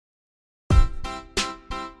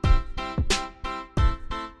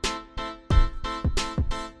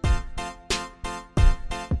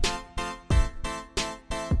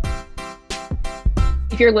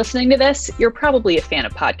If you're listening to this, you're probably a fan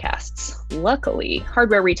of podcasts. Luckily,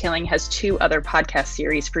 Hardware Retailing has 2 other podcast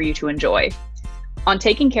series for you to enjoy. On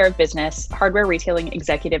Taking Care of Business, Hardware Retailing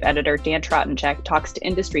executive editor Dan Trottenchek talks to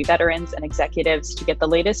industry veterans and executives to get the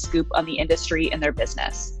latest scoop on the industry and their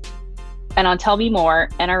business. And on Tell Me More,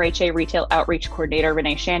 NRHA Retail Outreach Coordinator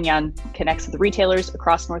Renee Shanyan connects with retailers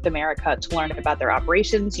across North America to learn about their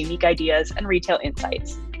operations, unique ideas, and retail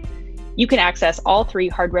insights. You can access all 3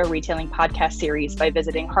 Hardware Retailing podcast series by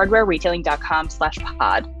visiting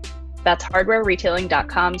hardwareretailing.com/pod. That's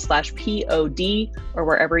hardwareretailing.com/pod or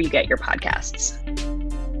wherever you get your podcasts.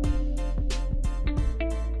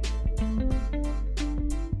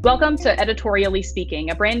 Welcome to Editorially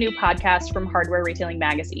Speaking, a brand new podcast from Hardware Retailing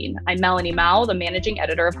Magazine. I'm Melanie Mao, the managing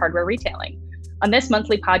editor of Hardware Retailing. On this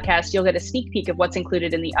monthly podcast, you'll get a sneak peek of what's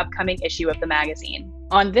included in the upcoming issue of the magazine.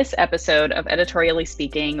 On this episode of Editorially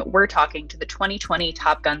Speaking, we're talking to the 2020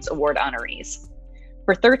 Top Guns Award honorees.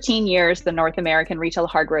 For 13 years, the North American Retail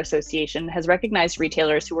Hardware Association has recognized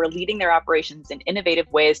retailers who are leading their operations in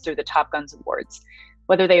innovative ways through the Top Guns Awards.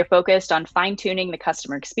 Whether they are focused on fine-tuning the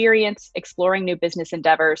customer experience, exploring new business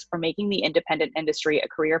endeavors, or making the independent industry a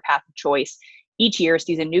career path of choice, each year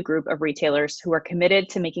sees a new group of retailers who are committed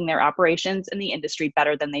to making their operations in the industry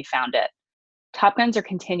better than they found it. Top Guns are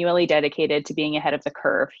continually dedicated to being ahead of the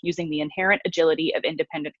curve, using the inherent agility of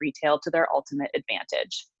independent retail to their ultimate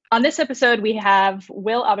advantage. On this episode, we have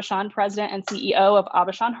Will Aubuchon, President and CEO of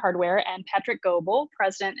Aubuchon Hardware, and Patrick Goebel,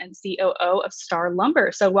 President and COO of Star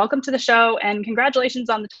Lumber. So welcome to the show, and congratulations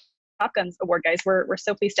on the Top Guns Award, guys. We're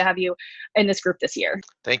so pleased to have you in this group this year.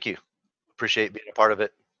 Thank you. Appreciate being a part of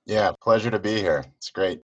it. Yeah, pleasure to be here. It's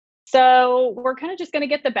great. So we're kind of just going to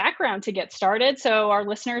get the background to get started so our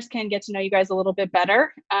listeners can get to know you guys a little bit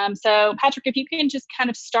better. So Patrick, if you can just kind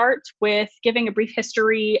of start with giving a brief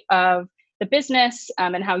history of the business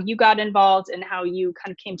and how you got involved and how you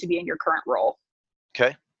kind of came to be in your current role.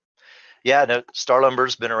 Okay. Yeah, no, Star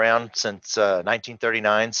Lumber's been around since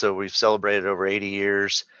 1939, so we've celebrated over 80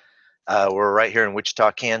 years. We're right here in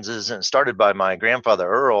Wichita, Kansas, and it started by my grandfather,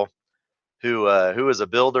 Earl, who was a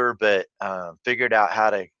builder, but figured out how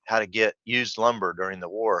to get used lumber during the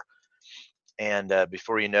war. And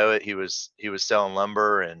before you know it, he was selling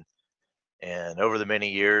lumber, and over the many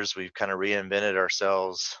years, we've kind of reinvented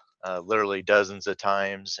ourselves literally dozens of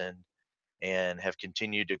times, and have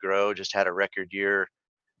continued to grow. Just had a record year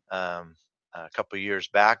a couple of years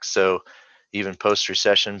back, so even post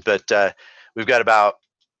recession. But we've got about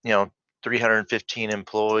 315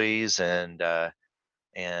 employees, and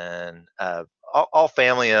all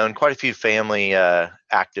family owned, quite a few family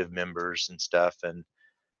active members and stuff. And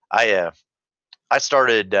I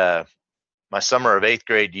started my summer of 8th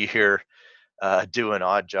grade year doing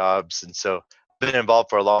odd jobs, and so I've been involved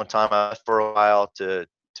for a long time. I left for a while to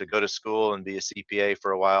go to school and be a CPA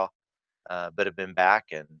for a while, but have been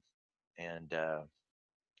back and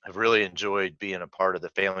I've really enjoyed being a part of the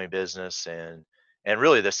family business and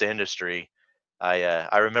really this industry.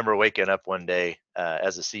 I remember waking up one day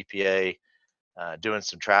as a CPA doing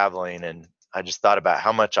some traveling, and I just thought about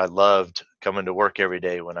how much I loved coming to work every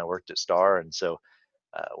day when I worked at Star. And so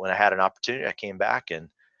when I had an opportunity, I came back and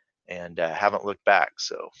haven't looked back.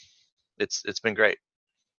 So it's been great.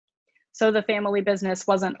 So the family business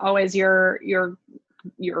wasn't always your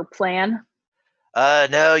plan?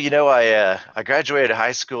 No, I graduated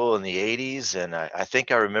high school in the 80s, and I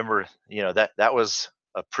think I remember, that was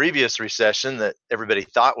a previous recession that everybody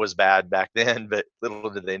thought was bad back then, but little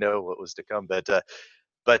did they know what was to come. But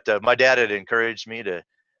my dad had encouraged me to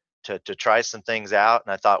try some things out,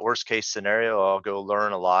 and I thought, worst case scenario, I'll go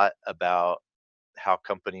learn a lot about how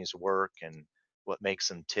companies work and what makes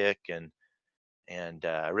them tick, and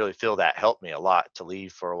I really feel that helped me a lot to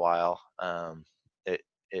leave for a while.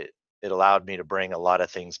 It allowed me to bring a lot of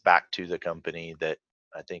things back to the company that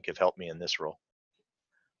I think have helped me in this role.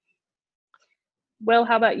 Will,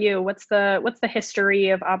 how about you? What's the history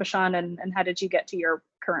of Aubuchon and how did you get to your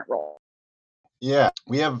current role? Yeah,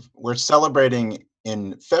 we're celebrating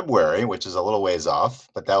in February, which is a little ways off,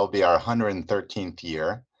 but that will be our 113th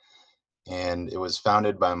year. And it was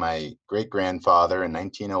founded by my great-grandfather in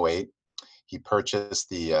 1908. He purchased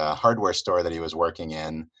the hardware store that he was working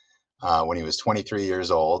in when he was 23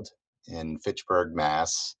 years old in Fitchburg,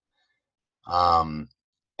 Mass.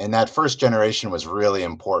 And that first generation was really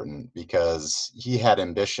important because he had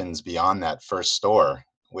ambitions beyond that first store,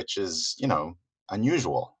 which is,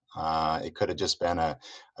 unusual. It could have just been a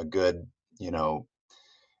good,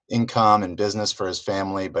 income and business for his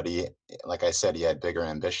family, but he, like I said, he had bigger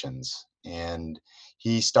ambitions. And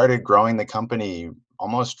he started growing the company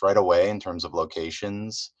almost right away in terms of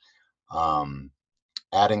locations.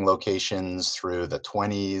 adding locations through the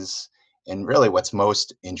 20s. And really what's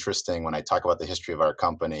most interesting when I talk about the history of our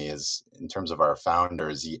company is in terms of our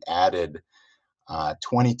founders, he added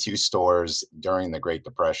 22 stores during the Great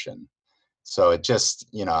Depression. So it just,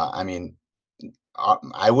 I mean,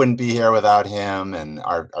 I wouldn't be here without him, and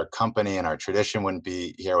our company and our tradition wouldn't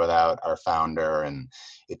be here without our founder. And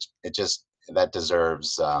it just, that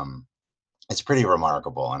deserves, it's pretty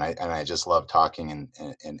remarkable. And I just love talking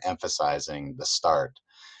and emphasizing the start.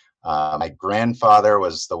 My grandfather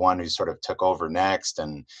was the one who sort of took over next.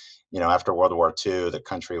 And, after World War II, the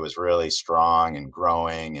country was really strong and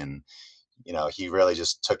growing. And, he really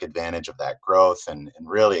just took advantage of that growth and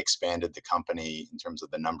really expanded the company in terms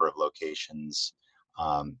of the number of locations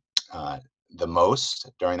um, uh, the most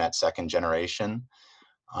during that second generation,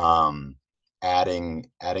 um, adding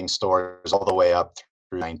stores all the way up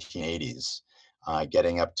through 1980s,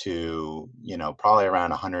 getting up to probably around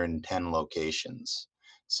 110 locations.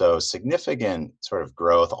 So significant sort of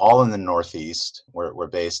growth, all in the Northeast. We're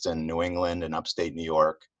based in New England and upstate New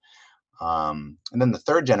York. And then the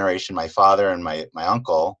third generation, my father and my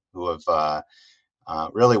uncle, who have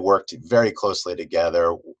really worked very closely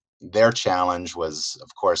together. Their challenge was,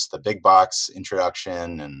 of course, the big box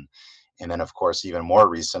introduction, and then, of course, even more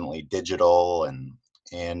recently, digital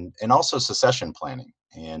and also succession planning.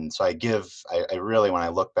 And so I really, when I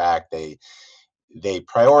look back, they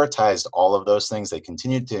prioritized all of those things. They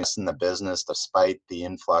continued to invest in the business despite the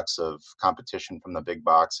influx of competition from the big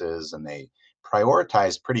boxes, and they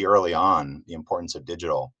prioritized pretty early on the importance of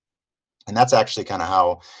digital. And that's actually kind of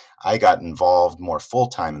how I got involved more full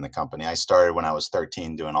time in the company. I started when I was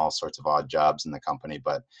 13 doing all sorts of odd jobs in the company,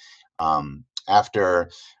 but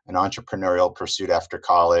after an entrepreneurial pursuit after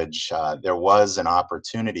college, there was an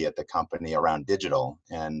opportunity at the company around digital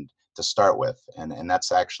and to start with, and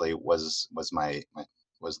that's actually was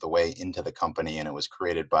the way into the company, and it was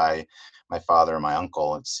created by my father and my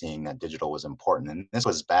uncle, and seeing that digital was important. And this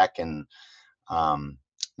was back in um,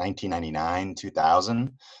 1999,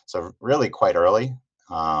 2000, so really quite early.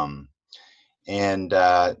 Um, and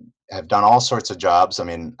have done all sorts of jobs. I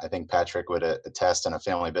mean, I think Patrick would attest, in a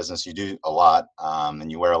family business, you do a lot, and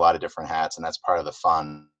you wear a lot of different hats, and that's part of the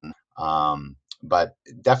fun. But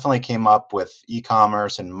definitely came up with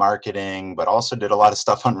e-commerce and marketing, but also did a lot of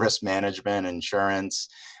stuff on risk management, insurance,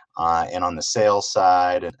 and on the sales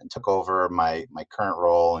side, and took over my current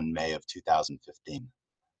role in May of 2015.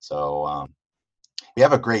 So we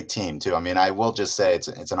have a great team too. I mean, I will just say it's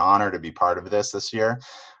an honor to be part of this year.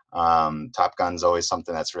 Top Gun's always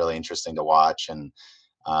something that's really interesting to watch, and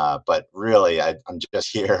but really, I'm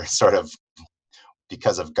just here sort of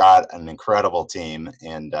because I've got an incredible team,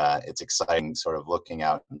 and it's exciting, sort of looking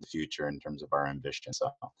out in the future in terms of our ambition.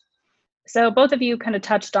 So both of you kind of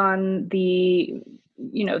touched on the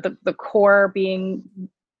core being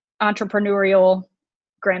entrepreneurial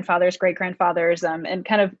grandfathers, great grandfathers, and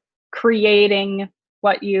kind of creating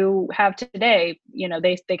what you have today.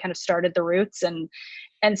 They kind of started the roots, and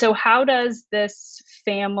so how does this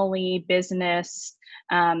family business,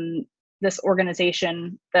 this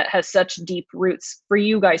organization that has such deep roots for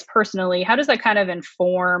you guys personally, how does that kind of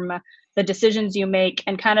inform the decisions you make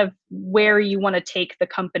and kind of where you want to take the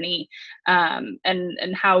company, and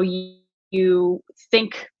how you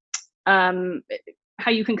think, how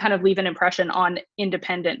you can kind of leave an impression on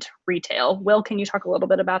independent retail? Will, can you talk a little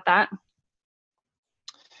bit about that?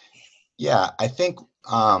 Yeah, I think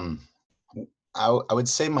I would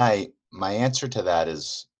say my answer to that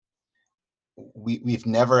is we've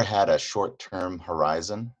never had a short-term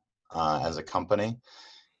horizon as a company.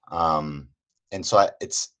 Um, and so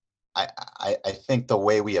I think the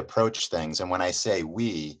way we approach things, and when I say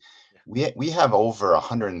we have over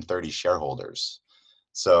 130 shareholders.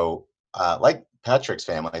 So like Patrick's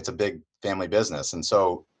family, it's a big family business. And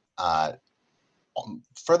so uh,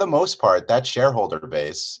 for the most part, that shareholder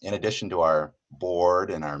base, in addition to our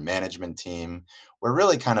board and our management team, we're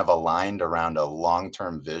really kind of aligned around a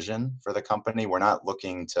long-term vision for the company. We're not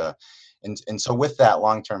looking to, and so with that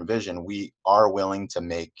long-term vision, we are willing to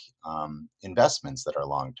make investments that are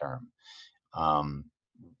long-term. Um,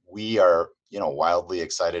 we are, wildly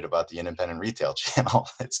excited about the independent retail channel.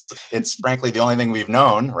 It's frankly the only thing we've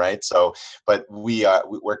known, right? So, but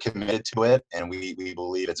we're committed to it, and we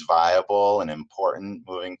believe it's viable and important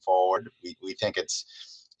moving forward. We think it's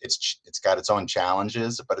got its own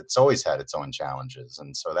challenges, but it's always had its own challenges,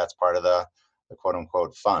 and so that's part of the quote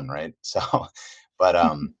unquote fun, right? So, but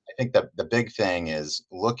I think the big thing is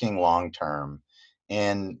looking long term.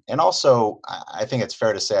 And also, I think it's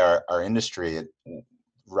fair to say our industry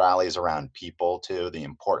rallies around people too, the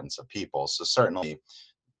importance of people. So certainly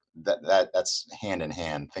that's hand in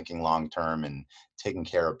hand, thinking long term and taking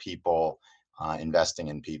care of people, investing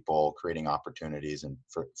in people, creating opportunities and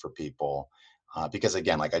for people. Because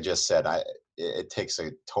again, like I just said, it takes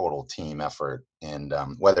a total team effort, and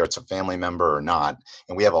whether it's a family member or not,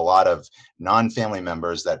 and we have a lot of non-family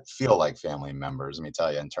members that feel like family members. Let me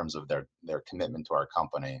tell you, in terms of their commitment to our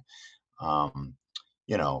company, um,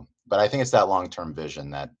 But I think it's that long-term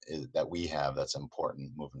vision that we have that's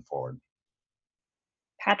important moving forward.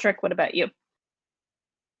 Patrick, what about you?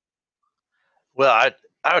 Well,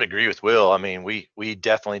 I would agree with Will. I mean, we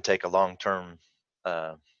definitely take a long-term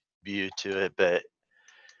uh, view to it, but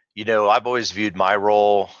I've always viewed my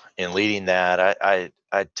role in leading that. I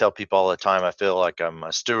tell people all the time I feel like I'm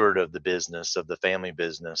a steward of the business, of the family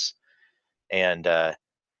business, and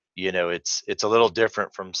it's a little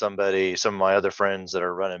different from some of my other friends that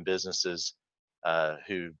are running businesses,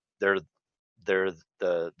 who they're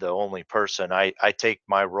the only person. I take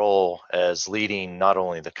my role as leading not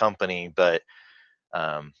only the company but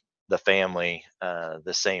um, the family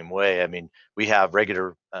the same way. I mean, we have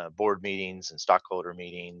regular board meetings and stockholder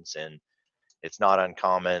meetings, and it's not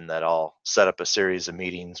uncommon that I'll set up a series of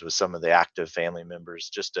meetings with some of the active family members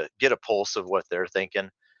just to get a pulse of what they're thinking.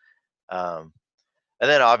 Um, and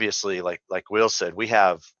then obviously, like Will said, we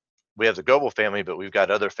have the Goebel family, but we've got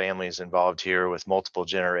other families involved here with multiple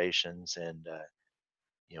generations, and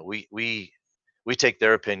we take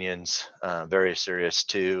their opinions very serious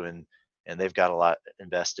too, and they've got a lot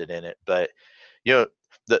invested in it. But you know,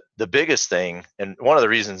 the biggest thing, and one of the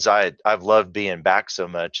reasons I've loved being back so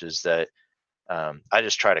much, is that I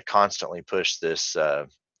just try to constantly push this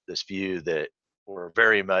view that we're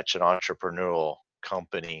very much an entrepreneurial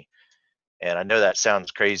company. And I know that sounds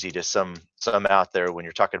crazy to some out there when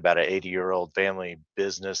you're talking about an 80-year-old family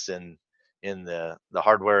business in the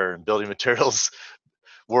hardware and building materials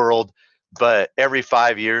world. But every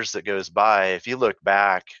 5 years that goes by, if you look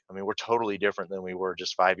back, I mean, we're totally different than we were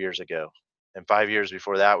just 5 years ago. And 5 years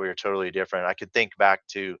before that, we were totally different. I could think back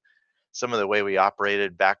to some of the way we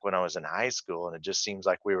operated back when I was in high school, and it just seems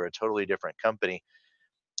like we were a totally different company.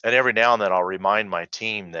 And every now and then I'll remind my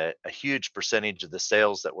team that a huge percentage of the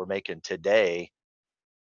sales that we're making today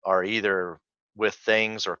are either with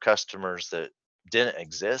things or customers that didn't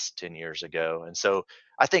exist 10 years ago. And so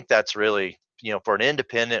I think that's really, for an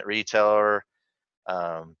independent retailer,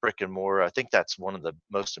 brick and mortar, I think that's one of the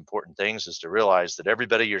most important things, is to realize that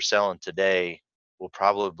everybody you're selling today will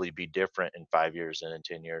probably be different in 5 years and in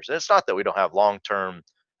 10 years. And it's not that we don't have long-term,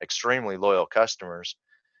 extremely loyal customers,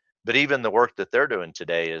 but even the work that they're doing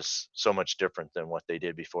today is so much different than what they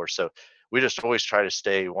did before. So we just always try to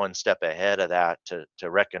stay one step ahead of that,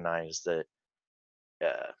 to recognize that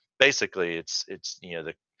basically it's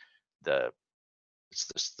the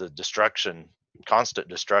the destruction, constant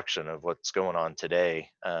destruction of what's going on today.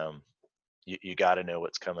 You got to know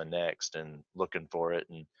what's coming next and looking for it.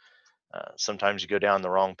 And sometimes you go down the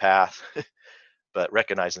wrong path, but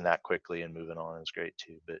recognizing that quickly and moving on is great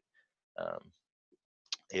too. But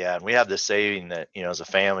yeah, and we have this saying that, as a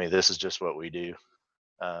family, this is just what we do.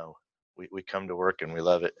 We come to work and we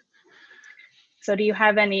love it. So do you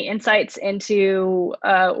have any insights into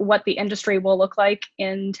what the industry will look like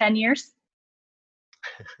in 10 years?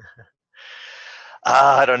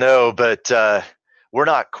 I don't know, but we're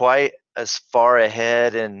not quite as far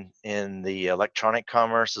ahead in the electronic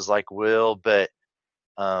commerce as like Will, but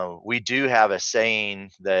we do have a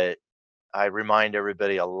saying that I remind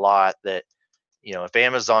everybody a lot, that if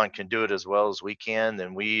Amazon can do it as well as we can,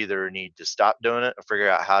 then we either need to stop doing it or figure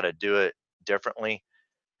out how to do it differently.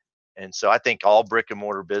 And so I think all brick and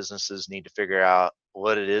mortar businesses need to figure out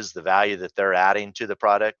what it is, the value that they're adding to the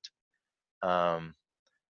product.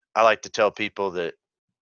 I like to tell people that,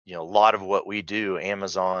 a lot of what we do,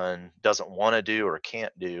 Amazon doesn't want to do or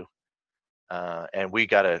can't do. And we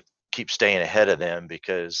got to keep staying ahead of them,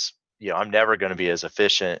 because, I'm never going to be as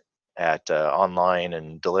efficient at online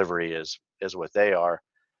and delivery as what they are.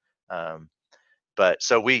 But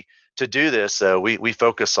so to do this, we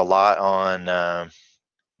focus a lot on,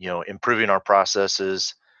 improving our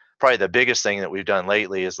processes. Probably the biggest thing that we've done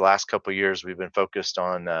lately is the last couple of years, we've been focused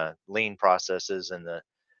on lean processes, and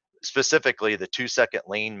specifically the 2-second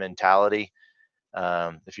lean mentality.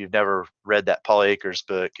 If you've never read that Paul Akers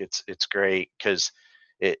book, it's great, because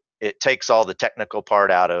it takes all the technical part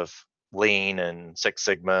out of lean and Six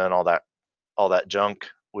Sigma and all that junk,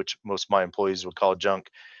 which most of my employees would call junk,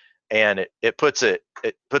 and it puts the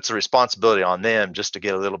responsibility on them just to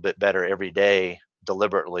get a little bit better every day,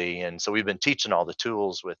 deliberately. And so we've been teaching all the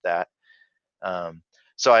tools with that.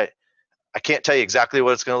 So I can't tell you exactly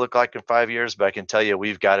what it's going to look like in 5 years, but I can tell you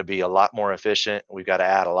we've got to be a lot more efficient. We've got to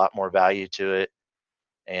add a lot more value to it.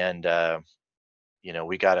 and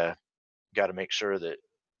we gotta make sure that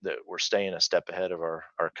we're staying a step ahead of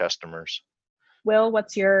our customers. Will, what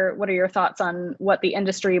are your thoughts on what the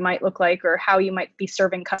industry might look like, or how you might be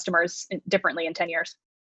serving customers differently in 10 years?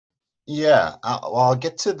 Yeah, I'll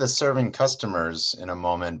get to the serving customers in a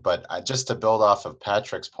moment, but just to build off of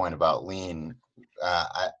Patrick's point about lean,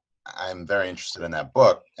 I'm very interested in that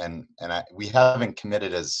book, and we haven't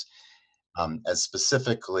committed as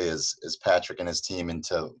specifically as Patrick and his team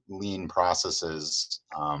into lean processes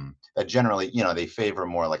that generally, they favor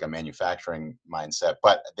more like a manufacturing mindset,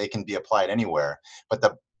 but they can be applied anywhere.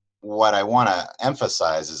 But what I want to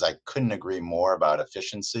emphasize is I couldn't agree more about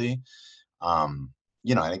efficiency.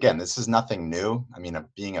 And again, this is nothing new. I mean,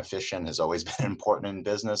 being efficient has always been important in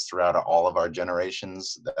business throughout all of our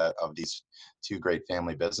generations of these two great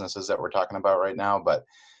family businesses that we're talking about right now. But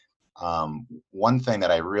one thing that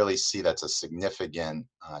I really see that's a significant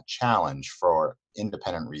challenge for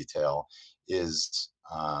independent retail is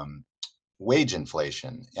wage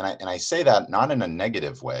inflation. And I say that not in a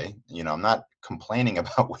negative way. I'm not complaining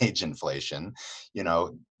about wage inflation.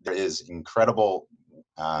 There is incredible,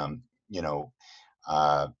 you know,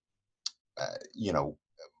 uh, you know,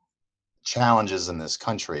 challenges in this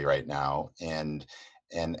country right now, and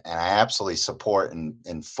I absolutely support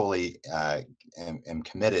and fully am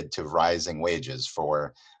committed to rising wages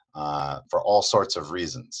for all sorts of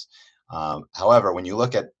reasons. However, when you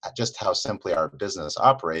look at just how simply our business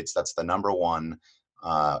operates, that's the number one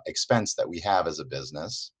expense that we have as a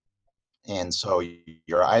business. And so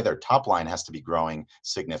your either top line has to be growing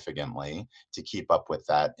significantly to keep up with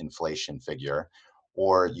that inflation figure,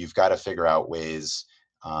 or you've got to figure out ways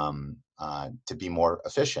to be more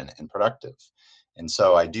efficient and productive. And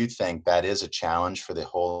so I do think that is a challenge for the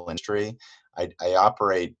whole industry. I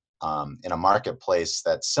operate in a marketplace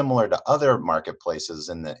that's similar to other marketplaces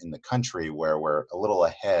in the country where we're a little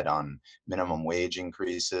ahead on minimum wage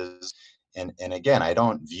increases. And again, I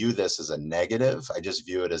don't view this as a negative. I just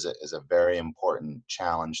view it as a very important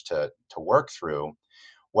challenge to work through.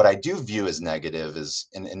 What I do view as negative is,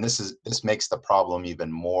 and this makes the problem even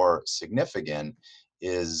more significant,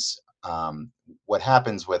 is what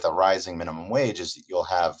happens with a rising minimum wage is you'll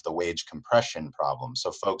have the wage compression problem.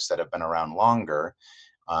 So folks that have been around longer,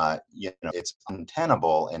 it's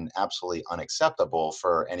untenable and absolutely unacceptable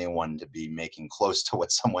for anyone to be making close to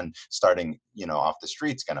what someone starting, off the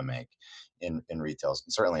street's going to make in retail,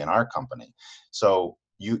 certainly in our company. So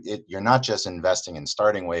you're not just investing in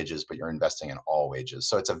starting wages, but you're investing in all wages.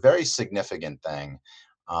 So it's a very significant thing.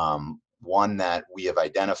 One that we have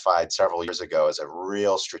identified several years ago as a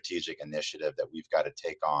real strategic initiative that we've got to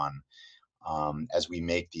take on as we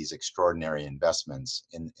make these extraordinary investments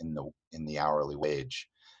in the hourly wage.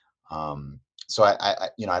 So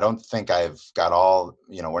I don't think I've got all,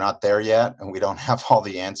 we're not there yet, and we don't have all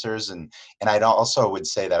the answers. And I also would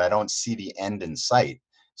say that I don't see the end in sight.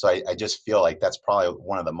 So I just feel like that's probably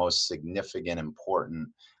one of the most significant, important,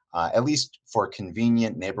 at least for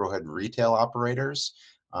convenient neighborhood retail operators.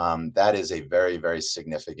 That is a very, very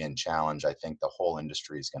significant challenge I think the whole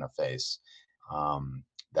industry is going to face,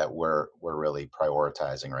 that we're really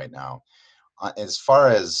prioritizing right now. As far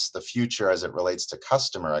as the future as it relates to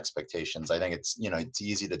customer expectations, I think it's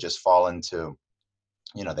easy to just fall into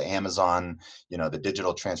the Amazon, the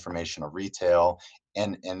digital transformation of retail,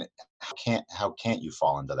 and how can't you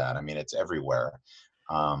fall into that? I mean, it's everywhere.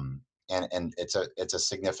 And it's a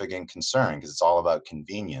significant concern because it's all about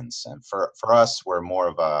convenience. And for us, we're more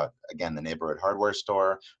of again, the neighborhood hardware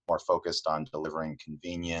store, more focused on delivering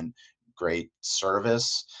convenient, great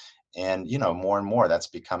service. And more and more that's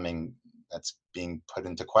being put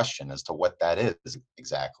into question as to what that is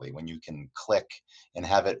exactly, when you can click and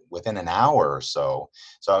have it within an hour or so.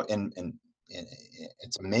 So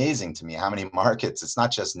it's amazing to me how many markets, it's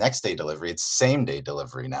not just next day delivery, it's same day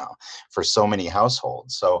delivery now for so many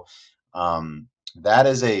households. So that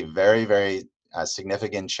is a very, very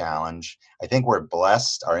significant challenge. I think we're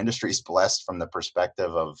blessed. Our industry is blessed from the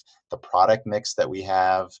perspective of the product mix that we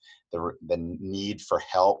have, the need for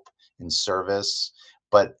help and service,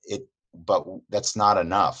 but that's not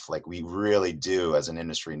enough. Like, we really do, as an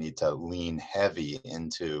industry, need to lean heavy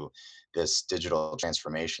into this digital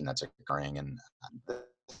transformation that's occurring. And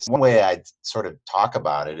one way I sort of talk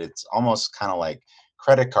about it, it's almost kind of like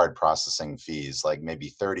credit card processing fees, like maybe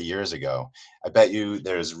 30 years ago. I bet you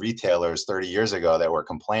there's retailers 30 years ago that were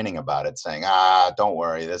complaining about it, saying, don't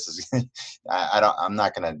worry, this is, I'm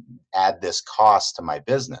not going to add this cost to my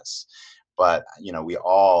business. But we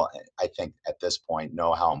all, I think, at this point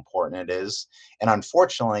know how important it is, and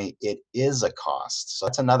unfortunately, it is a cost. So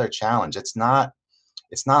that's another challenge. It's not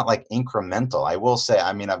it's not like incremental. I will say,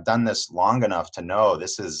 I mean, I've done this long enough to know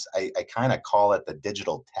I kind of call it the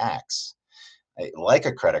digital tax, like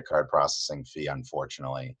a credit card processing fee,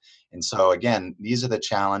 unfortunately. And so again, these are the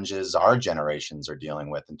challenges our generations are dealing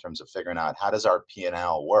with in terms of figuring out how does our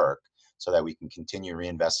P&L work so that we can continue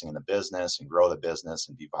reinvesting in the business and grow the business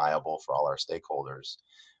and be viable for all our stakeholders.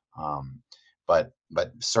 Um, but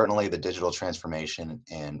certainly the digital transformation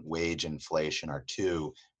and wage inflation are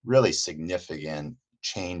two really significant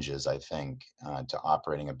changes, I think, to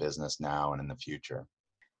operating a business now and in the future.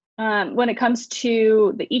 When it comes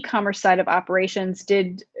to the e-commerce side of operations,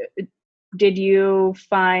 did you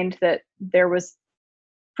find that there was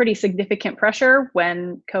pretty significant pressure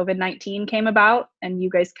when COVID-19 came about, and you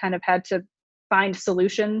guys kind of had to find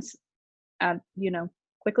solutions,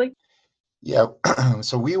 quickly? Yeah,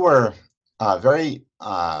 so we were very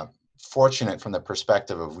fortunate from the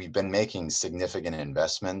perspective of we've been making significant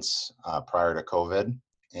investments prior to COVID,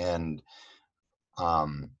 and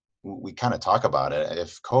we kind of talk about it.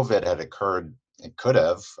 If COVID had occurred, it could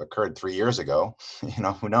have occurred 3 years ago.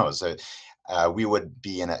 Who knows? We would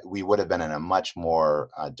have been in a much more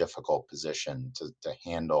difficult position to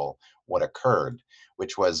handle what occurred,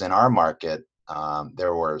 which was in our market.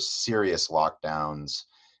 There were serious lockdowns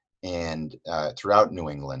and throughout New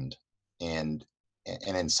England, and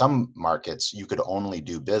and in some markets you could only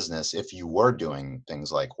do business if you were doing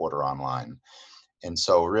things like order online. And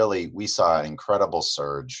so really we saw an incredible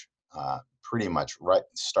surge pretty much right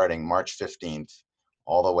starting March 15th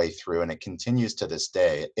all the way through, and it continues to this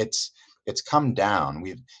day. It's come down.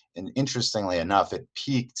 And interestingly enough, it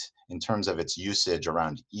peaked in terms of its usage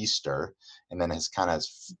around Easter, and then has kind of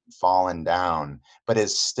fallen down, but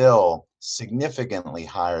is still significantly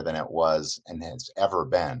higher than it was and has ever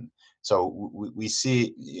been. So we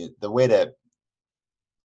see the way to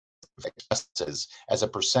expenses as a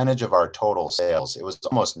percentage of our total sales, it was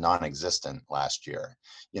almost non-existent last year.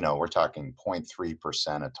 We're talking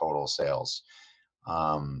 0.3% of total sales.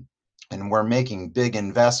 And we're making big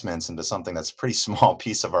investments into something that's a pretty small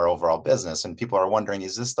piece of our overall business. And people are wondering,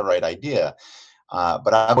 is this the right idea?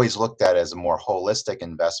 But I've always looked at it as a more holistic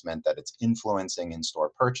investment, that it's influencing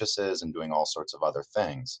in-store purchases and doing all sorts of other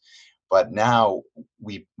things. But now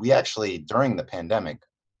we actually, during the pandemic,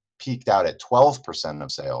 peaked out at 12%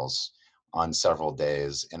 of sales on several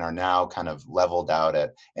days, and are now kind of leveled out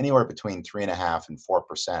at anywhere between 3.5% and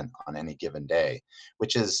 4% on any given day,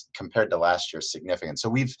 which is, compared to last year, significant. So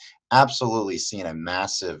we've absolutely seen a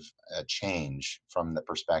massive change from the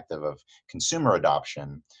perspective of consumer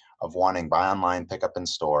adoption of wanting buy online, pick up in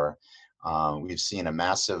store. We've seen a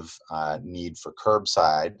massive need for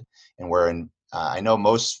curbside, and I know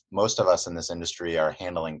most of us in this industry are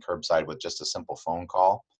handling curbside with just a simple phone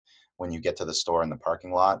call when you get to the store in the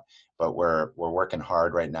parking lot. But we're working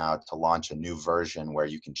hard right now to launch a new version where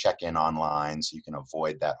you can check in online, so you can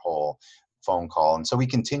avoid that whole phone call. And so we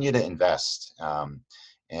continue to invest,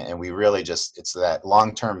 and we really it's that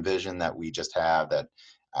long-term vision that we just have, that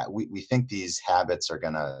we think these habits are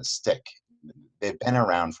going to stick. They've been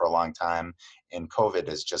around for a long time, and COVID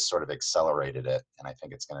has just sort of accelerated it. And I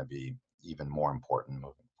think it's going to be even more important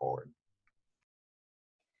moving forward.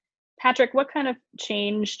 Patrick, what kind of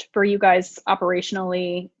changed for you guys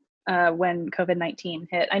operationally when COVID-19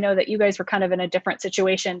 hit? I know that you guys were kind of in a different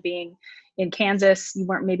situation, being in Kansas. You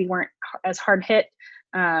weren't as hard hit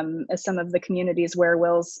as some of the communities where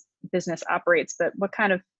Will's business operates. But what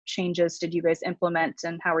kind of changes did you guys implement,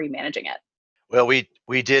 and how are you managing it? Well,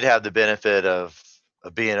 we did have the benefit of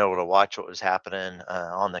being able to watch what was happening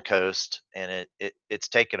on the coast, and it's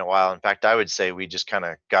taken a while. In fact, I would say we just kind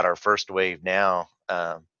of got our first wave now,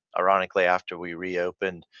 ironically, after we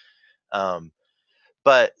reopened.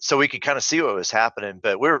 But so we could kind of see what was happening.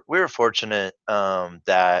 But we were fortunate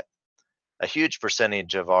that a huge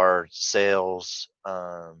percentage of our sales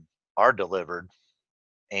are delivered,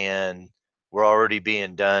 and we're already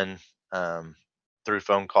being done through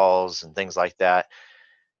phone calls and things like that.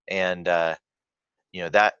 And that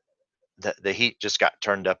the heat just got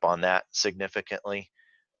turned up on that significantly.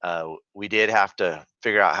 We did have to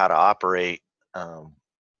figure out how to operate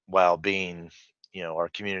while being, our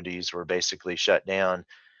communities were basically shut down,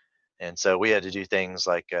 and so we had to do things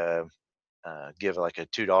like give like a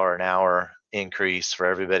 $2 an hour increase for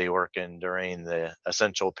everybody working during the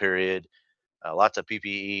essential period. Lots of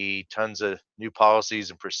PPE, tons of new policies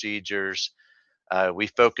and procedures. We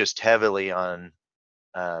focused heavily on,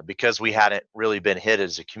 because we hadn't really been hit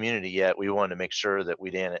as a community yet, we wanted to make sure that we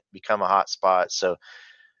didn't become a hot spot. So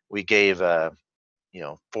we gave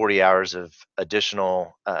 40 hours of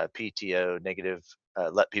additional PTO, negative,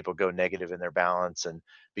 let people go negative in their balance, and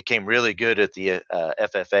became really good at the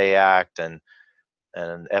FFA Act, and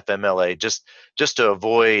and FMLA, just to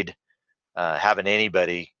avoid having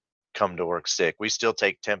anybody come to work sick. We still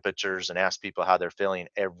take temperatures and ask people how they're feeling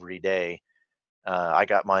every day. I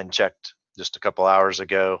got mine checked just a couple hours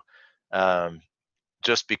ago,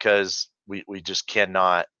 just because we just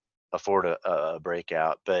cannot afford a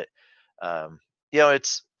breakout. But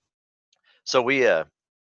it's so we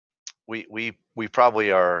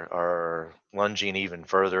probably are lunging even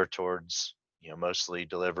further towards mostly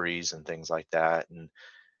deliveries and things like that, and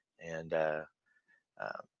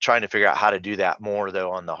trying to figure out how to do that more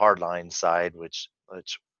though on the hardline side, which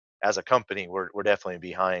as a company we're definitely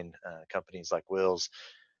behind companies like Will's,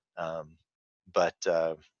 but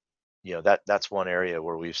that's one area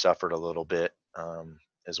where we've suffered a little bit,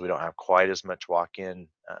 as we don't have quite as much walk-in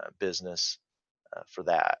business for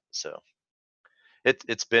that. So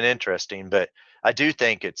it's been interesting, but I do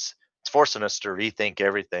think it's forcing us to rethink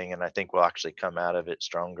everything, and I think we'll actually come out of it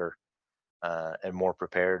stronger and more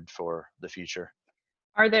prepared for the future.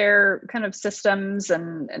 Are there kind of systems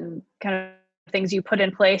and kind of things you put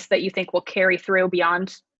in place that you think will carry through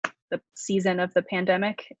beyond the season of the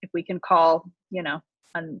pandemic, if we can call,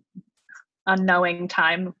 unknowing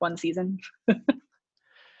time one season?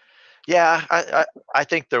 Yeah, I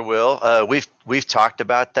think there will. We've talked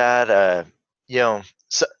about that.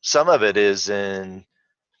 Some of it is in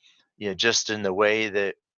just in the way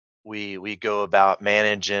that we go about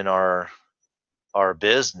managing our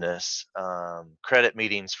business. Credit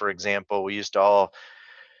meetings, for example, we used to all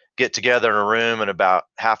get together in a room, and about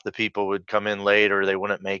half the people would come in late or they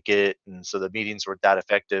wouldn't make it, and so the meetings weren't that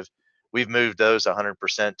effective. We've moved those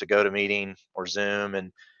 100% to GoToMeeting or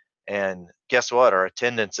Zoom, and guess what? Our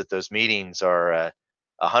attendance at those meetings are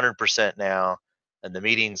 100% now, and the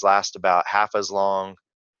meetings last about half as long,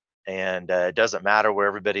 and it doesn't matter where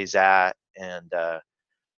everybody's at. And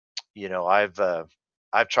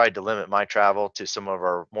I've tried to limit my travel to some of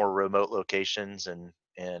our more remote locations, and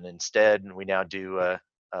instead we now do a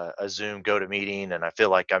Zoom GoToMeeting, and I feel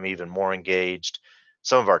like I'm even more engaged.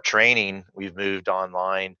 Some of our training we've moved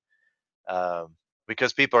online,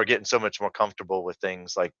 because people are getting so much more comfortable with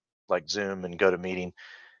things like Zoom and GoToMeeting,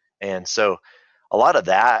 and so a lot of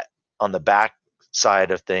that on the back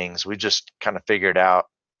side of things, we just kind of figured out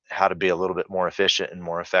how to be a little bit more efficient and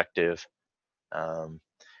more effective. Um,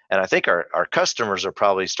 and I think our customers are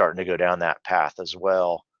probably starting to go down that path as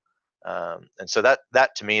well. And so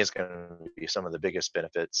that to me is going to be some of the biggest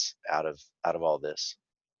benefits out of all this.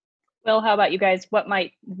 Will, how about you guys? What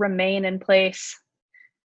might remain in place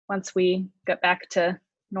once we get back to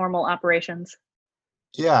normal operations?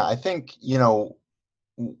 Yeah, I think,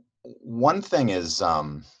 one thing is,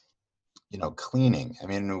 cleaning. I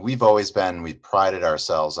mean, we prided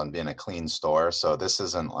ourselves on being a clean store, so this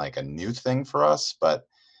isn't like a new thing for us, but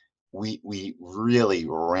we really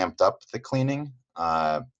ramped up the cleaning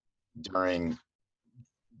during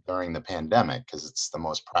the pandemic, because it's the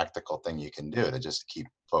most practical thing you can do to just keep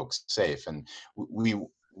folks safe. And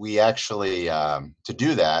we actually, to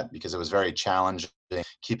do that, because it was very challenging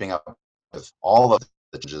keeping up with all of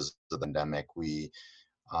the challenges of the pandemic, we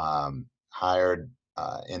hired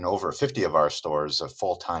in over 50 of our stores a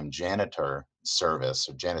full-time janitor service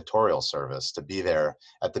or janitorial service to be there.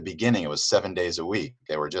 At the beginning, it was 7 days a week.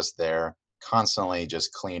 They were just there constantly,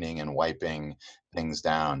 just cleaning and wiping things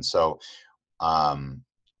down. So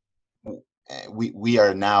we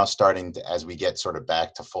are now starting to, as we get sort of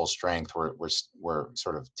back to full strength, we're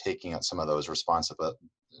sort of taking up some of those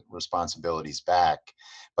responsibilities back.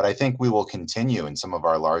 But I think we will continue in some of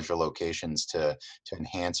our larger locations to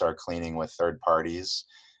enhance our cleaning with third parties.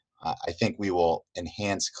 I think we will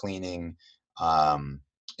enhance cleaning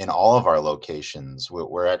in all of our locations.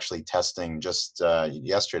 We're actually testing, just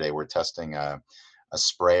yesterday, we're testing a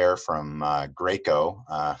sprayer from Graco.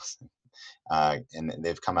 And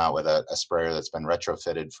they've come out with a sprayer that's been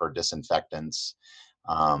retrofitted for disinfectants,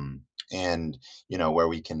 and where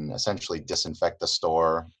we can essentially disinfect the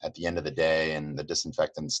store at the end of the day, and the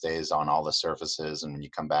disinfectant stays on all the surfaces, and when you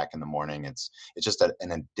come back in the morning, it's just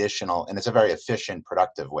an additional, and it's a very efficient,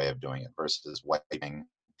 productive way of doing it versus wiping,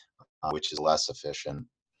 which is less efficient.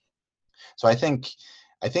 So I think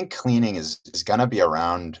cleaning is going to be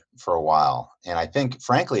around for a while, and I think,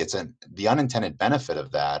 frankly, the unintended benefit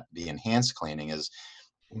of that, the enhanced cleaning, is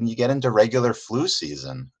when you get into regular flu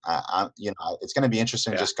season. It's going to be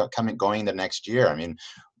interesting, Yeah. just going into next year. I mean,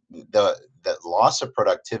 the loss of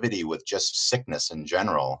productivity with just sickness in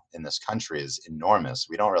general in this country is enormous.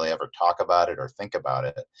 We don't really ever talk about it or think about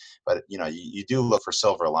it, but you do look for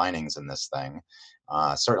silver linings in this thing.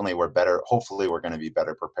 Certainly hopefully we're going to be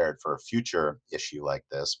better prepared for a future issue like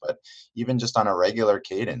this, but even just on a regular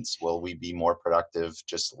cadence, will we be more productive,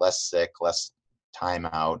 just less sick, less time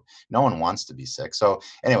out. No one wants to be sick. So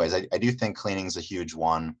anyways, I do think cleaning is a huge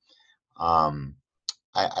one. Um,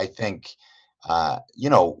 I think,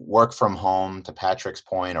 work from home, to Patrick's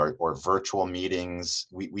point, or virtual meetings,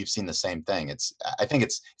 we've seen the same thing. I think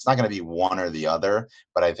it's not going to be one or the other,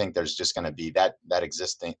 but I think there's just going to be that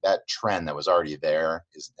trend that was already there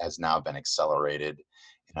has now been accelerated.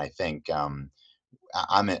 And I think,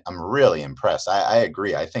 I'm really impressed. I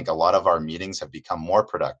agree. I think a lot of our meetings have become more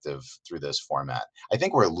productive through this format. I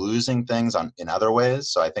think we're losing things in other ways,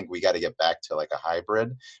 so I think we got to get back to like a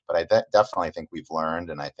hybrid. But definitely think we've learned,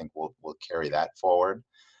 and I think we'll carry that forward.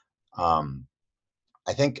 Um,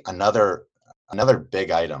 I think another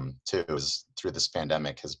big item too is through this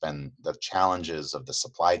pandemic has been the challenges of the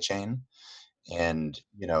supply chain. And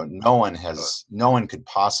no one could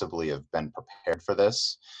possibly have been prepared for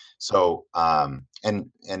this. So and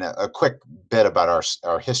a quick bit about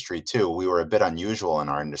our history too. We were a bit unusual in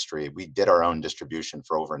our industry. We did our own distribution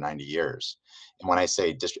for over 90 years. And when I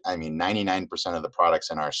say I mean 99% of the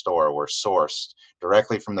products in our store were sourced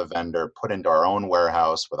directly from the vendor, put into our own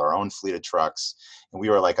warehouse with our own fleet of trucks. And we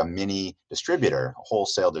were like a mini distributor, a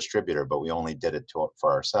wholesale distributor, but we only did it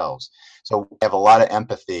for ourselves. So we have a lot of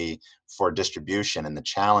empathy for distribution and the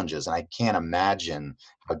challenges, and I can't imagine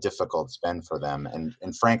how difficult it's been for them.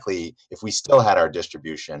 And frankly, if we still had our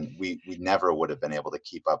distribution, we never would have been able to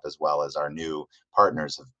keep up as well as our new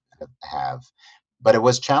partners have. But it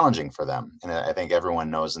was challenging for them, and I think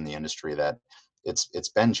everyone knows in the industry that it's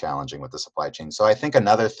been challenging with the supply chain. So I think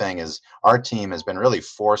another thing is our team has been really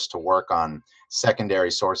forced to work on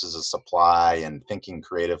secondary sources of supply and thinking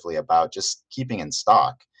creatively about just keeping in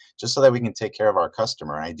stock, just so that we can take care of our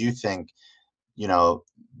customer. And I do think,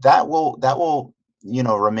 that will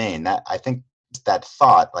remain. That I think that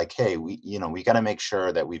thought, like, hey, we got to make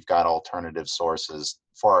sure that we've got alternative sources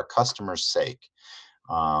for our customers' sake.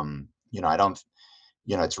 I don't.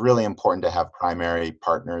 It's really important to have primary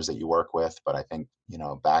partners that you work with, but I think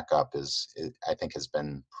backup I think has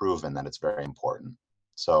been proven that it's very important.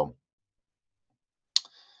 So.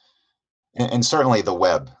 And certainly the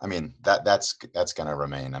web. I mean, that's going to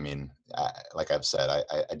remain. I mean, like I've said,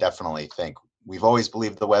 I definitely think we've always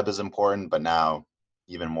believed the web is important, but now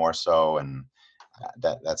even more so, and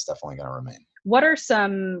that's definitely going to remain. What are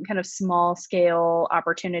some kind of small scale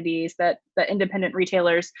opportunities that independent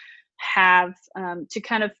retailers have to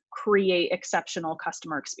kind of create exceptional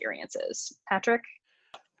customer experiences? Patrick?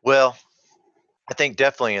 Well, I think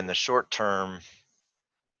definitely in the short term,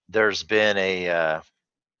 there's been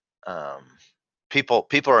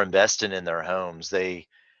people are investing in their homes. They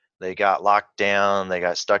got locked down. They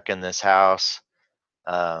got stuck in this house.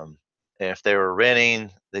 And if they were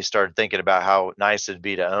renting, they started thinking about how nice it'd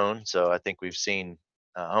be to own. So I think we've seen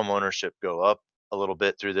home ownership go up a little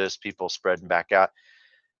bit through this. People spreading back out,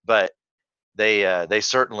 but they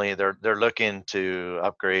certainly they're looking to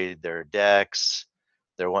upgrade their decks.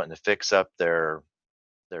 They're wanting to fix up their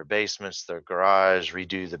basements, their garage,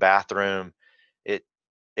 redo the bathroom.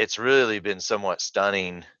 It's really been somewhat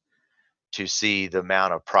stunning to see the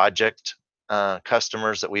amount of project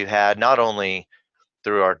customers that we've had, not only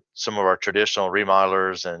through some of our traditional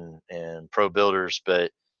remodelers and pro builders,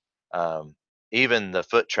 but even the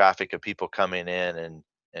foot traffic of people coming in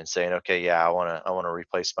and saying, okay, yeah, I want to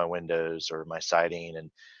replace my windows or my siding,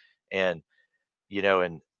 and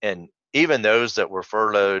and even those that were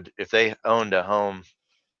furloughed, if they owned a home,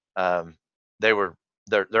 um, their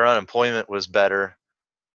unemployment was better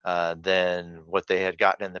than what they had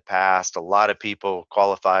gotten in the past. A lot of people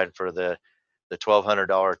qualified for the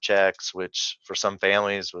 $1,200 checks, which for some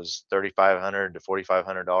families was $3,500 to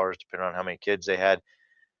 $4,500, depending on how many kids they had.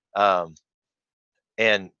 Um,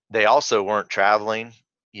 and they also weren't traveling.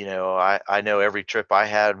 I know every trip I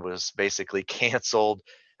had was basically canceled,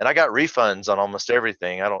 and I got refunds on almost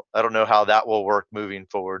everything. I don't know how that will work moving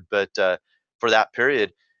forward, but for that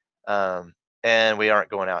period, um, and we aren't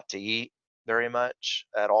going out to eat very much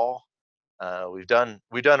at all. We've done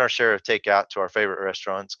our share of takeout to our favorite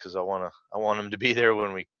restaurants because I want them to be there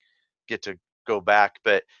when we get to go back.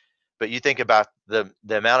 But you think about the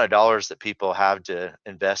amount of dollars that people have to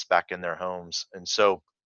invest back in their homes, and so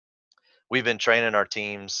we've been training our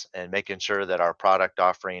teams and making sure that our product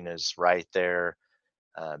offering is right there,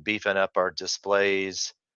 beefing up our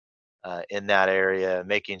displays in that area,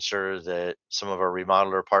 making sure that some of our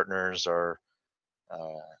remodeler partners are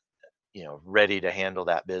uh, ready to handle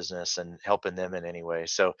that business and helping them in any way.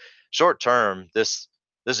 So short term, this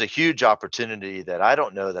is a huge opportunity that I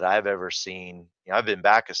don't know that I've ever seen. I've been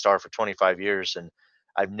back a Star for 25 years, and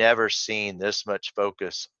I've never seen this much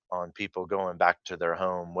focus on people going back to their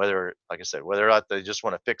home, whether, like I said, whether or not they just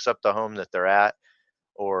want to fix up the home that they're at,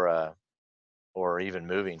 or or even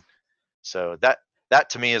moving. So that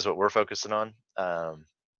to me is what we're focusing on,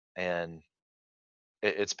 and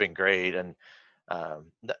it's been great. And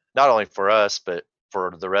not only for us, but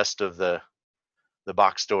for the rest of the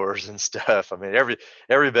box stores and stuff. I mean,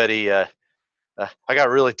 everybody. I got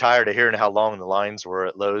really tired of hearing how long the lines were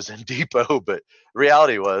at Lowe's and Depot, but the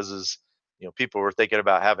reality is people were thinking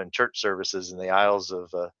about having church services in the aisles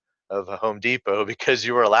of a Home Depot because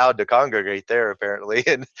you were allowed to congregate there apparently.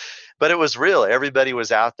 And but it was real. Everybody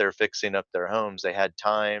was out there fixing up their homes. They had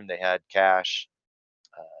time, they had cash,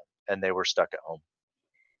 and they were stuck at home.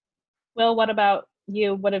 Will, what about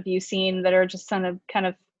you? What have you seen that are just kind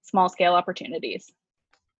of small scale opportunities?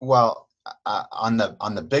 Well, on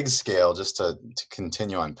the big scale, just to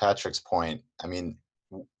continue on Patrick's point, I mean,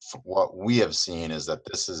 what we have seen is that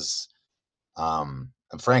this is, and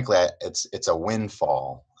frankly, it's a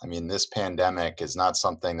windfall. I mean, this pandemic is not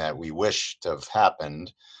something that we wish to have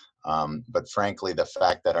happened, but frankly, the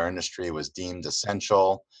fact that our industry was deemed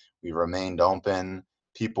essential, we remained open.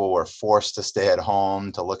 People were forced to stay at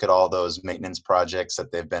home to look at all those maintenance projects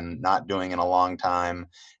that they've been not doing in a long time,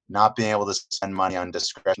 not being able to spend money on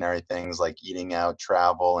discretionary things like eating out,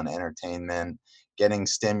 travel, and entertainment, getting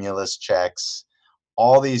stimulus checks.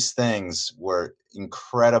 All these things were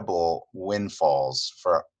incredible windfalls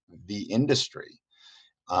for the industry.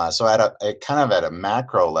 So at kind of at a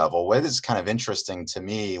macro level, what is kind of interesting to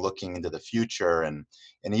me looking into the future and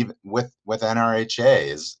even with NRHA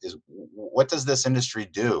is what does this industry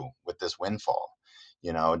do with this windfall?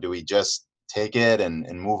 Do we just take it and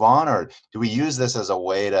move on, or do we use this as a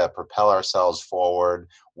way to propel ourselves forward,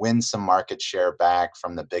 win some market share back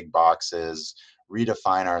from the big boxes,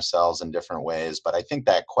 redefine ourselves in different ways? But I think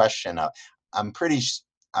that question, I'm pretty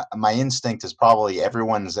my instinct is probably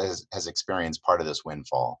everyone has experienced part of this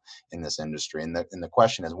windfall in this industry, and the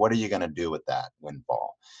question is, what are you going to do with that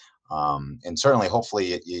windfall? And certainly,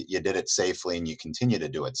 hopefully, you did it safely, and you continue to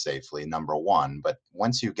do it safely. Number one, but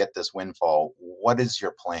once you get this windfall, what is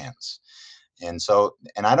your plans? And so,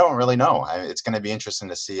 and I don't really know. It's going to be interesting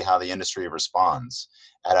to see how the industry responds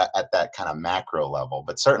at that kind of macro level.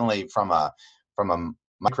 But certainly, from a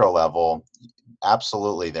micro level,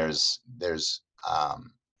 absolutely, there's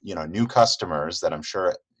new customers that I'm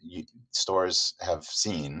sure stores have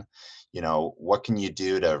seen. What can you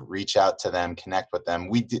do to reach out to them, connect with them?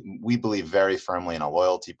 We believe very firmly in a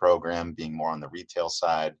loyalty program, being more on the retail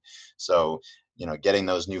side. So getting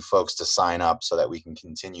those new folks to sign up so that we can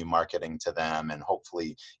continue marketing to them and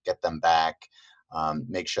hopefully get them back.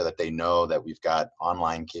 Make sure that they know that we've got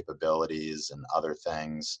online capabilities and other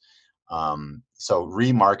things. So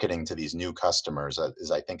remarketing to these new customers is,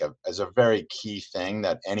 I think, is a very key thing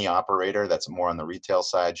that any operator that's more on the retail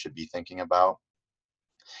side should be thinking about.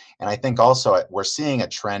 And I think also we're seeing a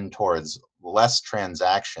trend towards less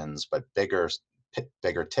transactions, but bigger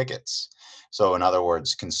tickets. So in other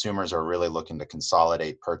words, consumers are really looking to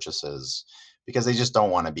consolidate purchases because they just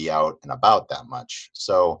don't want to be out and about that much.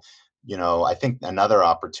 So I think another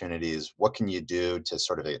opportunity is what can you do to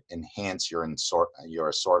sort of enhance your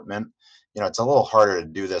assortment. It's a little harder to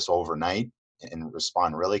do this overnight and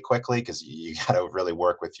respond really quickly because you got to really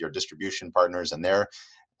work with your distribution partners, and they're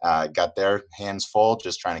got their hands full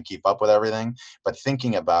just trying to keep up with everything. But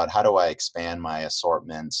thinking about how do I expand my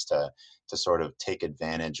assortments to sort of take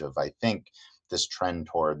advantage of, I think, this trend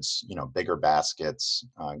towards bigger baskets,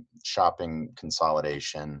 shopping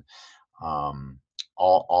consolidation.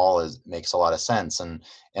 All makes a lot of sense, and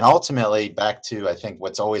ultimately back to, I think,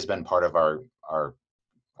 what's always been part of our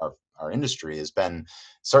industry has been,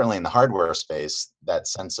 certainly in the hardware space, that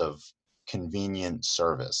sense of convenient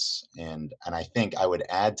service. And I think I would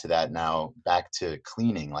add to that now back to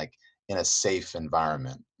cleaning, like in a safe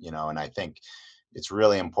environment. And I think it's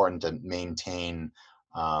really important to maintain,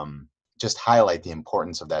 just highlight the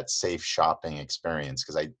importance of that safe shopping experience,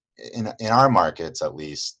 because in our markets, at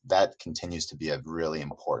least, that continues to be a really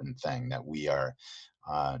important thing, that we are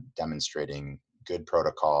demonstrating good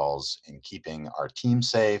protocols and keeping our team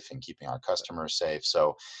safe and keeping our customers safe.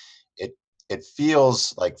 So it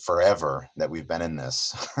feels like forever that we've been in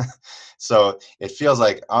this. So it feels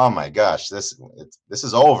like, oh my gosh, this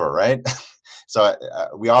is over, right? So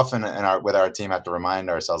we often with our team have to remind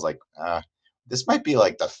ourselves, like, this might be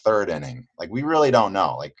like the third inning. Like, we really don't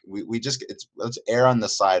know. Like, let's err on the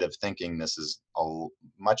side of thinking this is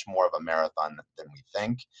much more of a marathon than we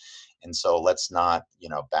think. And so let's not,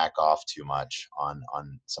 back off too much on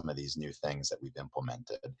some of these new things that we've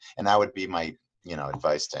implemented. And that would be my,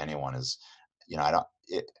 advice to anyone is,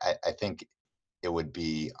 I think it would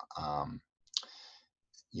be,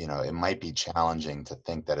 it might be challenging to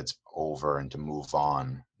think that it's over and to move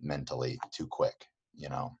on mentally too quick,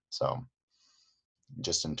 so.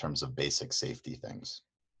 just in terms of basic safety things.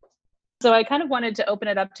 So I kind of wanted to open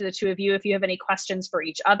it up to the two of you if you have any questions for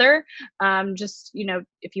each other. Just,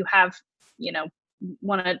 if you have,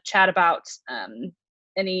 want to chat about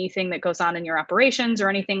anything that goes on in your operations or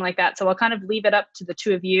anything like that. So I'll kind of leave it up to the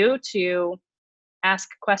two of you to ask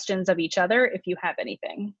questions of each other if you have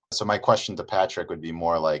anything. So my question to Patrick would be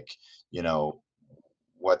more like,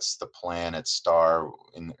 what's the plan at Star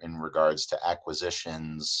in regards to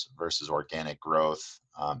acquisitions versus organic growth?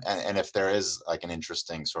 And if there is like an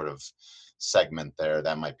interesting sort of segment there,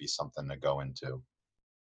 that might be something to go into.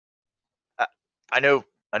 I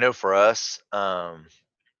know for us,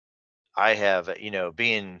 I have,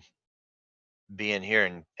 being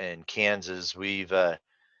here in Kansas, we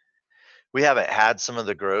haven't had some of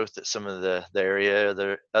the growth that some of the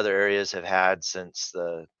other areas have had since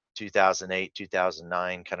the 2008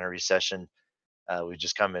 2009 kind of recession. We've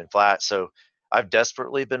just come in flat. So I've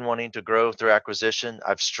desperately been wanting to grow through acquisition.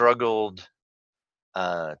 I've struggled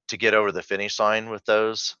to get over the finish line with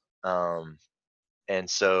those. And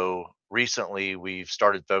so recently we've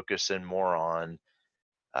started focusing more on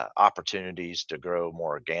opportunities to grow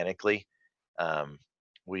more organically.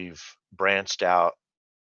 We've branched out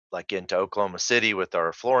like into Oklahoma City with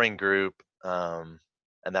our flooring group, and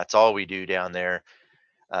that's all we do down there.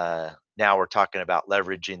 Now we're talking about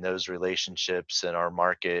leveraging those relationships and our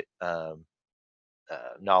market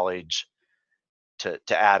knowledge to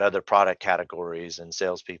add other product categories and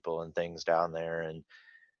salespeople and things down there,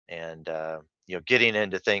 and getting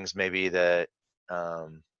into things maybe that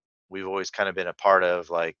we've always kind of been a part of,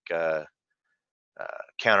 like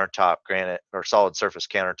countertop granite or solid surface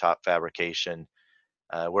countertop fabrication.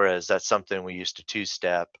 Whereas that's something we used to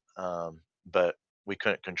two-step, but we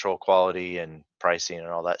couldn't control quality and pricing and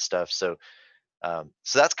all that stuff. So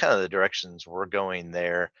that's kind of the directions we're going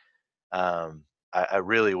there. I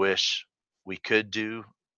really wish we could do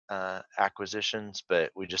acquisitions,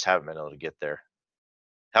 but we just haven't been able to get there.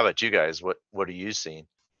 How about you guys? What are you seeing?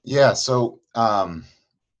 Yeah, so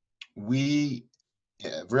we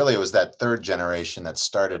really, it was that third generation that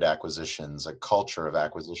started acquisitions, a culture of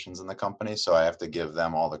acquisitions in the company. So I have to give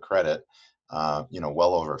them all the credit.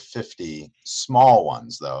 Well over 50 small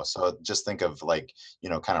ones though. So just think of like,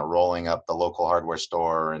 kind of rolling up the local hardware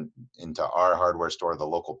store and into our hardware store, the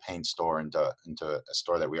local paint store, into a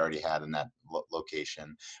store that we already had in that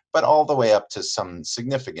location, but all the way up to some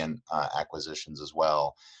significant acquisitions as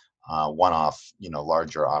well, one-off,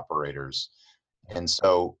 larger operators. And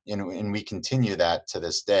so, and we continue that to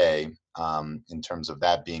this day, in terms of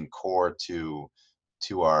that being core to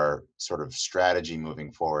our sort of strategy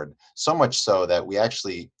moving forward. So much so that we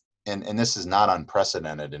actually, and this is not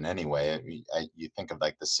unprecedented in any way. You think of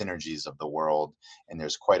like the synergies of the world, and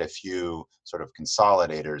there's quite a few sort of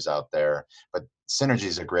consolidators out there. But Synergy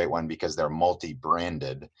is a great one because they're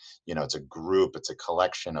multi-branded. It's a group, it's a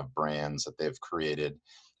collection of brands that they've created.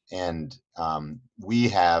 And we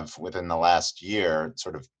have, within the last year,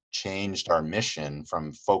 sort of changed our mission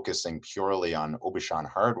from focusing purely on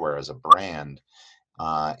Aubuchon Hardware as a brand,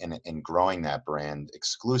 and growing that brand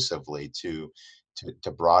exclusively to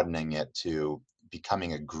broadening it to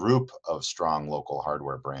becoming a group of strong local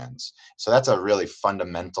hardware brands. So that's a really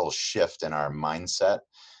fundamental shift in our mindset.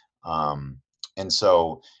 And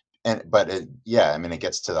so, but yeah, I mean, it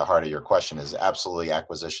gets to the heart of your question. Is absolutely,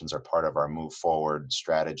 acquisitions are part of our move forward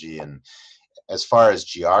strategy. And as far as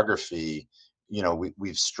geography,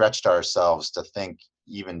 we've stretched ourselves to think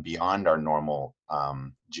even beyond our normal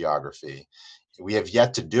geography. We have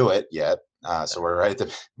yet to do it yet, so we're right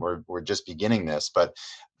at we're just beginning this. But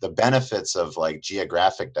the benefits of like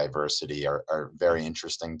geographic diversity are very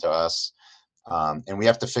interesting to us. And we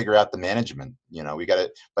have to figure out the management. We got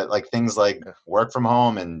it. But like things like work from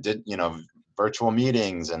home and virtual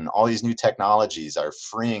meetings and all these new technologies are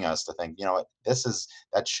freeing us to think,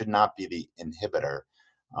 that should not be the inhibitor.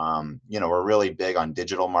 We're really big on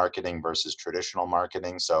digital marketing versus traditional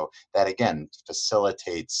marketing. So that again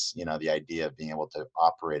facilitates, the idea of being able to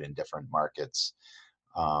operate in different markets.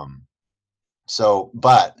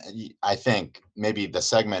 But I think maybe the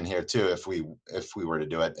segment here too, if we were to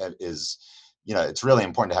do it, is, it's really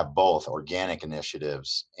important to have both organic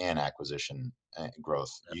initiatives and acquisition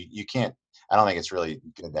growth. You can't, I don't think it's really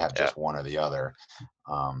good to have just one or the other.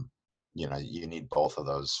 You need both of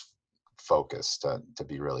those focus to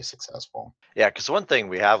be really successful. Yeah, because one thing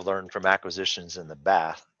we have learned from acquisitions in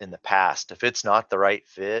the past, if it's not the right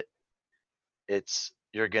fit,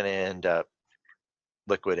 you're going to end up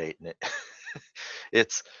liquidating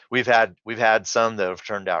it. We've had some that have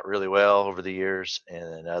turned out really well over the years,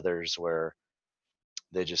 and then others where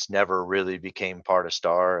they just never really became part of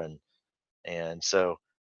Star, and so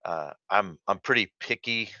I'm pretty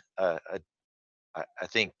picky. I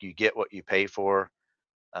think you get what you pay for.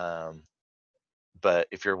 Um, but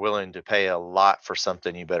if you're willing to pay a lot for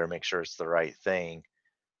something, you better make sure it's the right thing.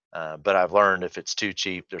 But I've learned if it's too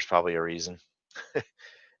cheap, there's probably a reason.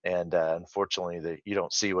 And unfortunately, you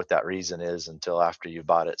don't see what that reason is until after you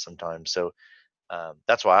bought it sometimes. So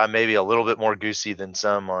that's why I'm maybe a little bit more goosey than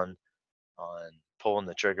some on pulling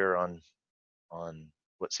the trigger on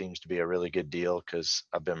what seems to be a really good deal because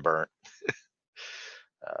I've been burnt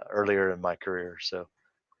earlier in my career. So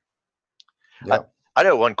I, Yeah. I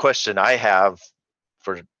know one question I have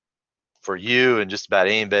for for you and just about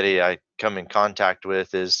anybody I come in contact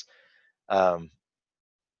with is um,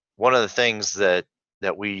 one of the things that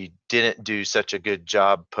we didn't do such a good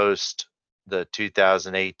job post the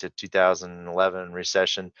 2008 to 2011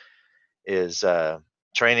 recession is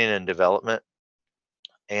training and development.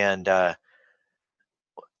 And through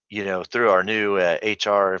our new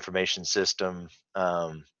HR information system,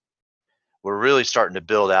 we're really starting to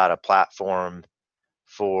build out a platform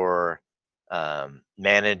for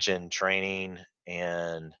managing training.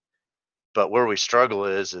 And but where we struggle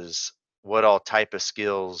is what all type of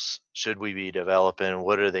skills should we be developing?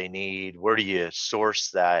 What do they need? Where do you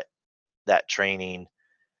source that training?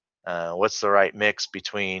 What's the right mix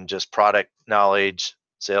between just product knowledge,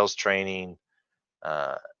 sales training,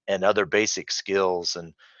 uh, and other basic skills?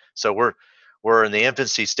 And so we're in the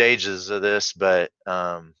infancy stages of this, but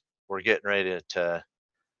we're getting ready to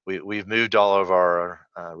we've moved all of our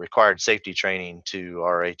required safety training to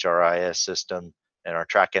our HRIS system and are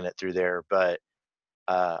tracking it through there. But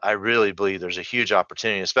I really believe there's a huge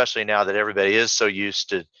opportunity, especially now that everybody is so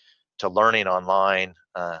used to learning online.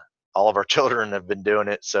 All of our children have been doing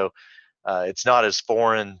it, so it's not as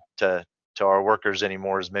foreign to our workers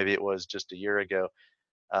anymore as maybe it was just a year ago.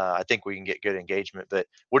 I think we can get good engagement. But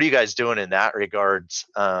what are you guys doing in that regards?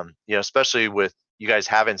 Especially with you guys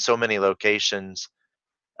having so many locations,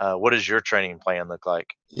 what does your training plan look like?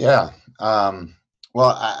 Yeah.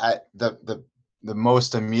 Well, the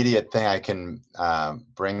most immediate thing I can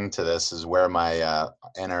bring to this is wear my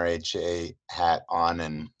NRHA hat on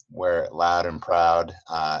and wear it loud and proud.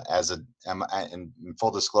 In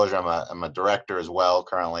full disclosure, I'm a director as well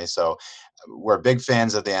currently. So we're big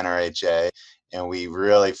fans of the NRHA, and we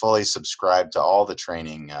really fully subscribe to all the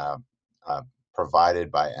training uh,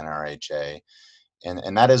 provided by NRHA,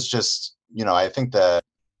 and that is just, I think the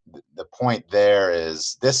point there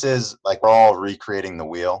is, this is like we're all recreating the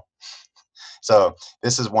wheel. So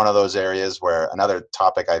this is one of those areas where another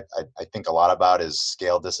topic I think a lot about is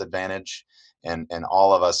scale disadvantage, and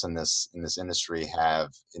all of us in this industry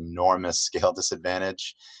have enormous scale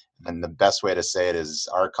disadvantage. And the best way to say it is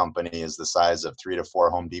our company is the size of 3 to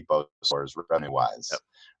 4 Home Depot stores revenue wise, Yep.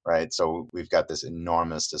 right? So we've got this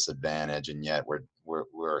enormous disadvantage, and yet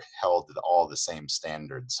we're held to all the same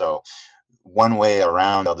standards. So one way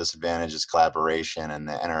around all disadvantage is collaboration, and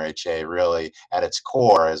the NRHA really at its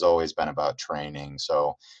core has always been about training.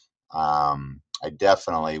 So I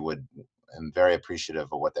definitely am very appreciative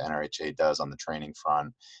of what the NRHA does on the training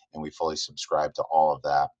front, and we fully subscribe to all of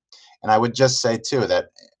that. And I would just say too that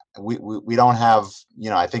we don't have,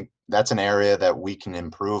 I think that's an area that we can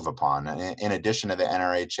improve upon. In addition to the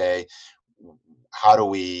NRHA, how do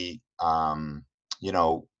we,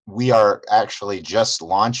 we are actually just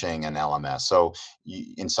launching an LMS. So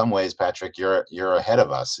in some ways, Patrick, you're ahead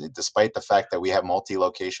of us, despite the fact that we have multi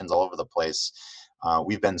locations all over the place.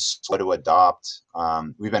 We've been slow to adopt.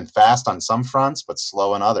 We've been fast on some fronts, but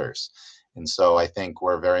slow on others. And so I think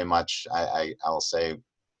we're very much, I'll say,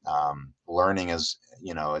 learning as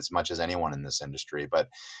much as anyone in this industry. But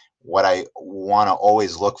what I want to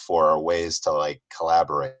always look for are ways to like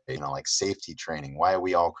collaborate, like safety training. Why are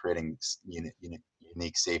we all creating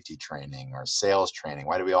unique safety training, or sales training?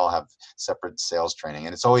 Why do we all have separate sales training?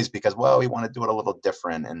 And it's always because, well, we want to do it a little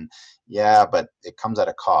different. And yeah, but it comes at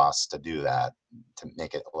a cost to do that, to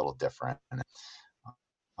make it a little different.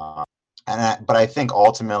 Uh, but I think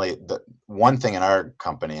ultimately the one thing in our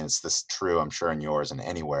company, and it's this true, I'm sure in yours and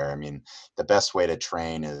anywhere, I mean, the best way to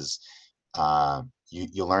train is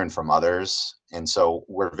you learn from others. And so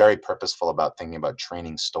we're very purposeful about thinking about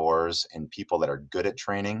training stores and people that are good at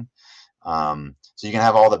training. So you can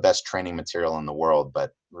have all the best training material in the world,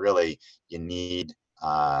 but really you need,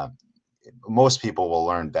 most people will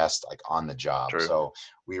learn best like on the job. True. So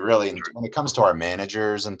we really, when it comes to our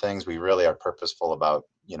managers and things, we really are purposeful about,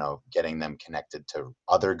 getting them connected to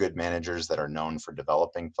other good managers that are known for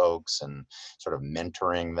developing folks, and sort of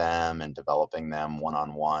mentoring them and developing them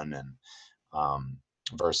one-on-one, and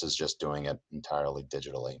versus just doing it entirely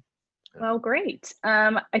digitally. Well, great.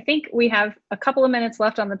 I think we have a couple of minutes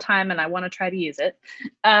left on the time, and I want to try to use it.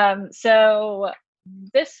 So,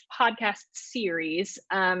 this podcast series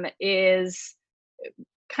is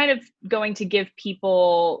kind of going to give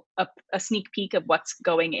people a sneak peek of what's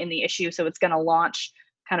going in the issue. So, it's going to launch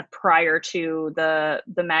kind of prior to the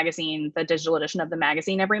magazine, the digital edition of the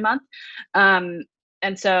magazine every month.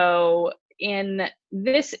 And so in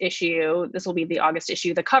this issue, this will be the August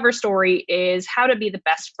issue, the cover story is how to be the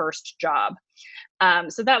best first job.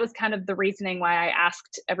 So that was kind of the reasoning why I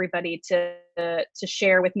asked everybody to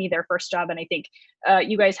share with me their first job. And I think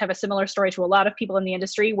you guys have a similar story to a lot of people in the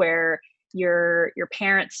industry where your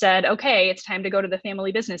parents said, okay, it's time to go to the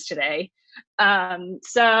family business today. You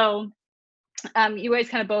guys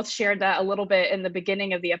kind of both shared that a little bit in the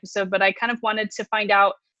beginning of the episode, but I kind of wanted to find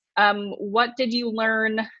out what did you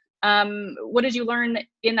learn? What did you learn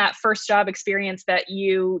in that first job experience that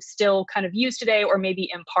you still kind of use today, or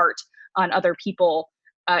maybe impart on other people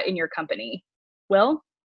in your company? Will?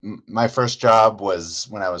 My first job was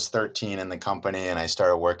when I was 13 in the company, and I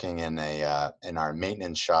started working in our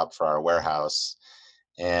maintenance shop for our warehouse.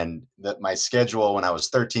 And my schedule when I was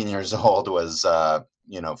 13 years old was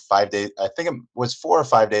 5 days. I think it was 4 or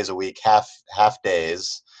 5 days a week, half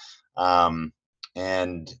days. Um,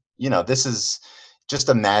 and this is just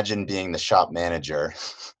imagine being the shop manager,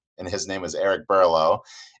 and his name was Eric Burlow,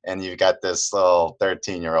 and you've got this little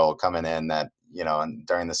 13-year-old coming in that and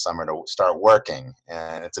during the summer to start working,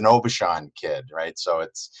 and it's an Aubuchon kid, right? So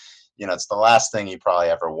it's the last thing he probably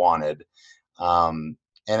ever wanted.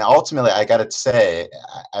 And ultimately, I got to say,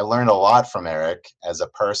 I learned a lot from Eric as a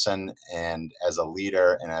person and as a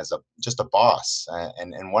leader and as just a boss.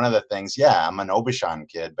 And one of the things, yeah, I'm an Aubuchon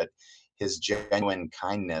kid, but his genuine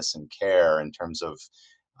kindness and care in terms of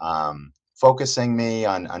focusing me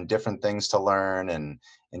on different things to learn, and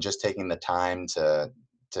just taking the time to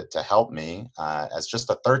help me as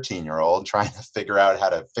just a 13-year-old trying to figure out how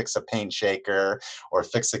to fix a paint shaker or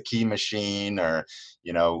fix a key machine, or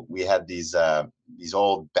we had these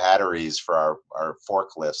old batteries for our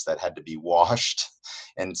forklifts that had to be washed.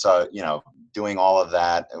 And so doing all of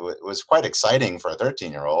that, it was quite exciting for a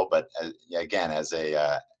 13-year-old, but again,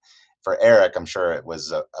 for Eric, I'm sure it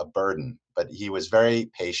was a burden, but he was very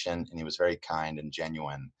patient and he was very kind and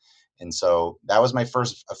genuine. And so that was my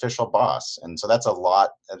first official boss. And so that's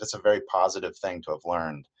a very positive thing to have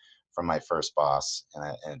learned from my first boss.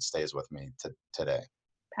 And it stays with me today.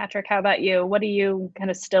 Patrick, how about you? What do you kind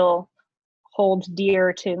of still hold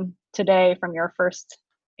dear to today from your first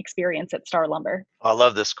experience at Star Lumber? I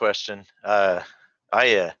love this question. So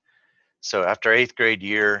after 8th grade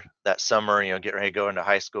year, that summer, getting ready to go into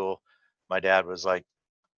high school, my dad was like,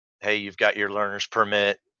 "Hey, you've got your learner's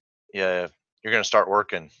permit. Yeah, you're going to start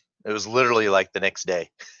working." It was literally like the next day.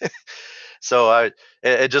 So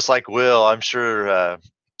just like Will, I'm sure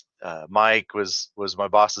Mike was my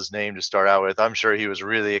boss's name to start out with. I'm sure he was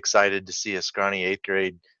really excited to see a scrawny 8th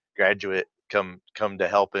grade graduate come to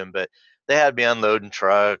help him. But they had me unloading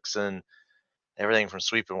trucks and everything from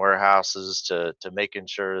sweeping warehouses to making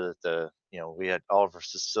sure that we had all of our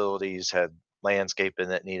facilities had landscaping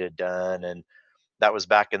that needed done. And that was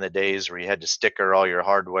back in the days where you had to sticker all your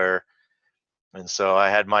hardware. And so I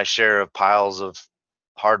had my share of piles of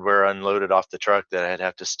hardware unloaded off the truck that I'd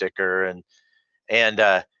have to sticker. And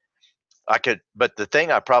but the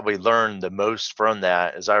thing I probably learned the most from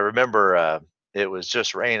that is I remember it was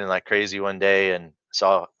just raining like crazy one day, and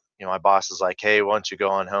so my boss is like, "Hey, why don't you go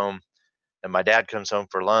on home?" And my dad comes home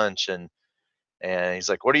for lunch, and he's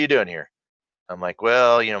like, "What are you doing here?" I'm like,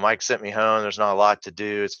 "Well, Mike sent me home. There's not a lot to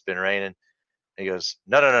do. It's been raining." He goes,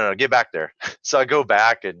 "No, no, no, no, get back there." So I go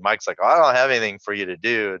back, and Mike's like, "Oh, I don't have anything for you to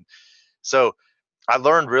do." And so I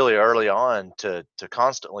learned really early on to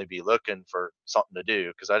constantly be looking for something to do,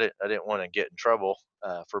 because I didn't want to get in trouble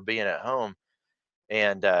for being at home.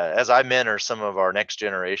 And as I mentor some of our next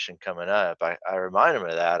generation coming up, I remind them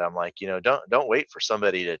of that. I'm like, don't wait for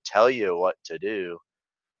somebody to tell you what to do.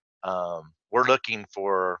 We're looking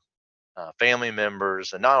for family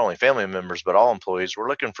members, and not only family members, but all employees. We're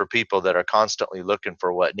looking for people that are constantly looking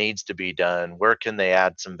for what needs to be done. Where can they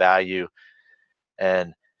add some value?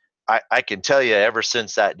 And I can tell you, ever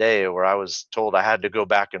since that day where I was told I had to go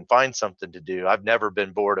back and find something to do, I've never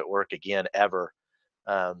been bored at work again, ever.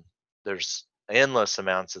 There's endless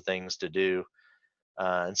amounts of things to do.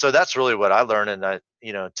 And so that's really what I learned. And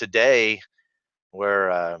today,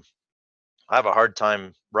 where I have a hard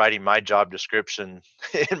time writing my job description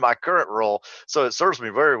in my current role. So it serves me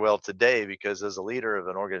very well today, because as a leader of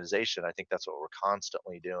an organization, I think that's what we're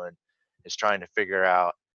constantly doing, is trying to figure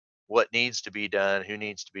out what needs to be done, who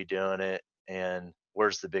needs to be doing it, and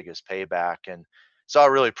where's the biggest payback. And So I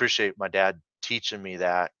really appreciate my dad teaching me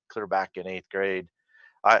that clear back in 8th grade.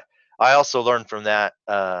 I I also learned from that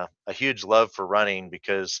a huge love for running,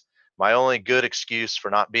 because my only good excuse for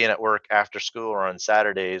not being at work after school or on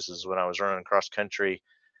Saturdays is when I was running cross country.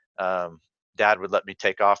 Um, Dad would let me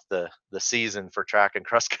take off the season for track and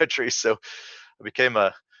cross country, so I became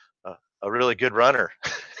a, a really good runner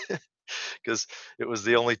because it was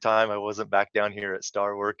the only time I wasn't back down here at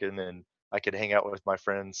Star working, and I could hang out with my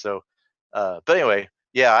friends. So, but anyway,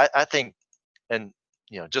 yeah, I think, and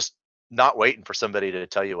just not waiting for somebody to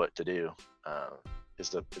tell you what to do uh,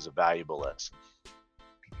 is a valuable lesson.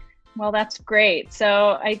 Well, that's great.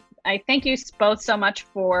 So I thank you both so much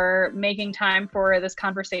for making time for this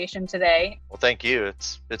conversation today. Well, thank you.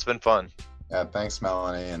 It's been fun. Yeah, thanks,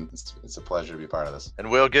 Melanie, and it's a pleasure to be part of this. And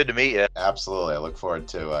Will, good to meet you. Absolutely. I look forward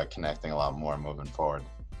to connecting a lot more moving forward.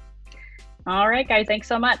 All right, guys. Thanks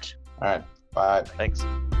so much. All right. Bye. Thanks.